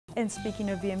And speaking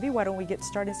of V&B, why don't we get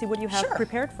started and see what you have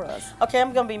prepared for us? Okay,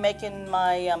 I'm going to be making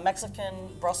my Mexican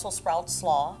Brussels sprout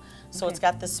slaw. So it's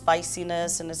got the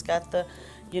spiciness and it's got the,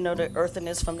 you know, the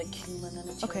earthiness from the cumin and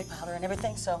the chili powder and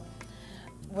everything. So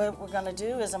what we're going to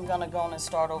do is I'm going to go on and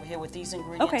start over here with these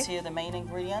ingredients here. The main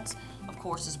ingredients, of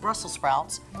course, is Brussels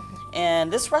sprouts.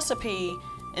 And this recipe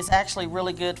is actually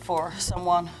really good for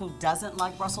someone who doesn't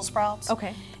like Brussels sprouts.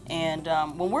 And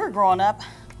when we were growing up,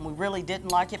 we really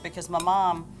didn't like it because my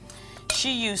mom,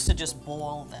 she used to just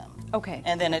boil them.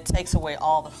 And then it takes away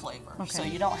all the flavor. So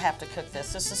you don't have to cook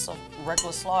this. This is a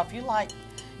regular slaw. If you like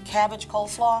cabbage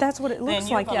coleslaw, that's what it looks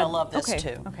like. Then you're going to love this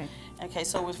too. Okay,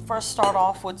 so we first start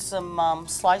off with some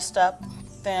sliced up.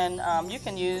 Then you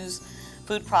can use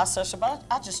food processor, but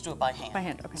I just do it by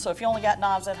hand. So if you only got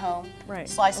knives at home,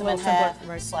 slice them in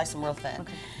half, slice them real thin.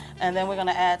 And then we're going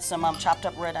to add some chopped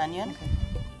up red onion.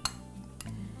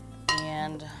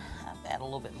 And I'll add a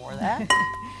little bit more of that.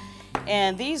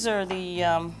 And these are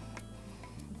the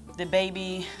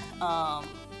baby bell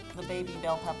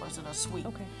peppers that are sweet.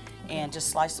 And just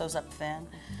slice those up thin.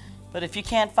 But if you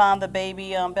can't find the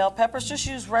baby bell peppers, just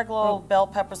use regular bell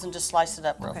peppers and just slice it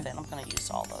up real thin. I'm going to use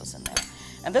all those in there.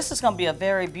 And this is going to be a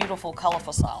very beautiful,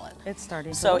 colorful salad. It's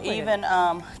starting to so look even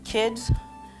kids,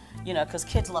 you know, because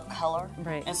kids love color.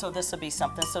 And so this will be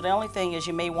something. So the only thing is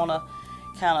you may want to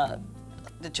kind of,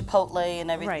 the chipotle and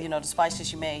everything, you know, the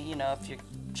spices you may, you know, if you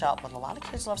chop, but a lot of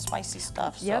kids love spicy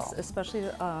stuff. So. Yes, especially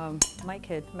my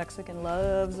kid, Mexican,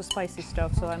 loves the spicy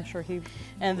stuff, so I'm sure he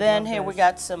And then here we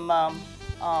got some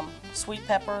sweet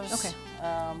peppers.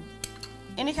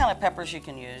 Any kind of peppers you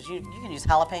can use. You can use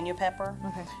jalapeno pepper.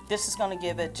 This is going to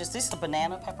give it just, these are the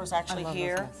banana peppers actually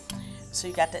here. So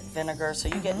you got that vinegar, so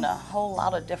you're getting a whole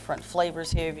lot of different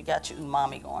flavors here. You got your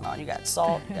umami going on. You got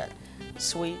salt, you got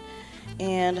sweet,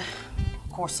 and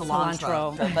of course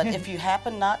cilantro. But if you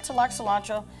happen not to like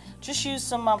cilantro, just use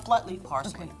some flat leaf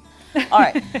parsley. All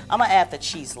right, I'm going to add the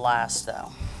cheese last though.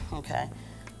 Okay.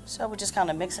 So we just kind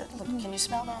of mix it. Look, can you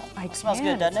smell that? It smells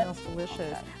good, doesn't it? It smells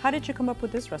delicious. How did you come up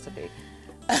with this recipe?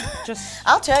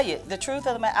 I'll tell you, the truth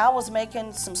of the matter, I was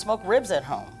making some smoked ribs at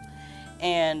home.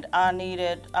 And I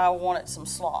wanted some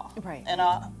slaw. And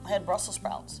I had Brussels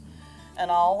sprouts. And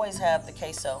I always have the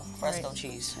queso, fresco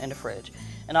cheese in the fridge.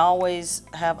 And I always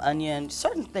have onion,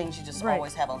 certain things you just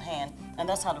always have on hand. And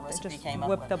that's how the recipe came up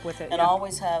with. Whipped up with it. And I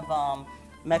always have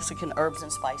Mexican herbs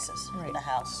and spices in the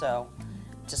house. So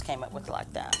just came up with it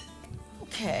like that.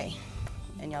 Okay,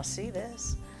 and y'all see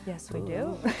this? Yes, we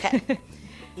do. Okay,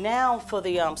 now for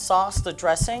the sauce, the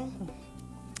dressing,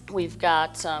 we've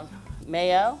got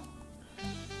mayo.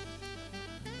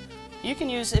 You can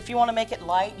use, if you want to make it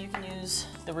light, you can use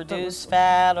the reduced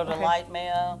fat or the light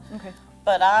mayo.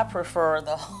 But I prefer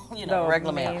the, you know,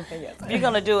 regular mayo. If you're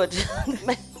going to do it,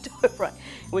 do it right.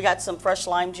 We got some fresh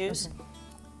lime juice.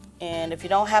 And if you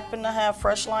don't happen to have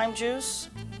fresh lime juice,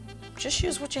 just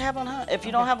use what you have on hand. If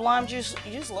you don't have lime juice,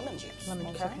 use lemon juice.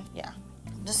 Yeah.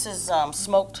 This is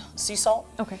smoked sea salt.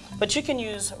 But you can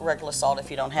use regular salt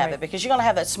if you don't have it, because you're going to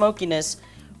have that smokiness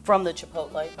from the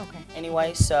chipotle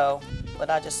anyway. So, but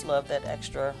I just love that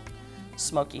extra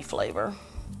smoky flavor.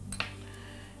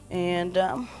 And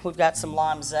we've got some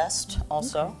lime zest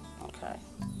also.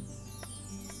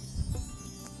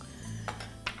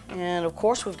 And of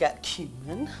course we've got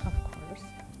cumin.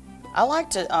 I like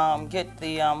to get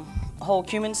the whole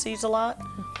cumin seeds a lot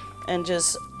and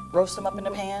just roast them up in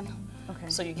the pan.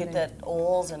 So you get that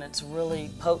oils and it's really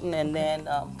potent, and then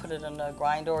put it in a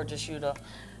grinder or just use a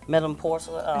metal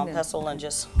pestle and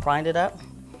just grind it up.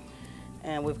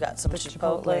 And we've got some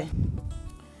chipotle.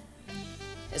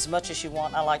 As much as you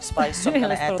want. I like spice, so I'm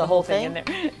going to add the whole thing in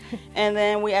there. And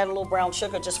then we add a little brown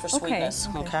sugar just for sweetness.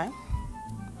 Okay.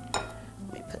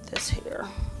 Let me put this here.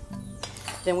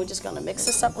 Then we're just going to mix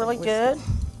this up really good.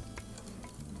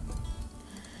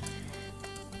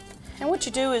 And what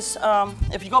you do is,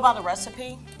 if you go by the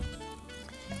recipe,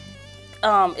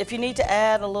 if you need to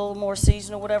add a little more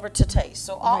season or whatever, to taste.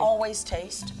 So I always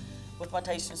taste with my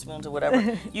tasting spoons or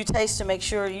whatever. You taste to make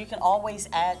sure you can always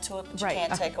add to it, but you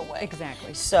can't take away.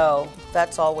 Exactly. So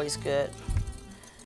that's always good.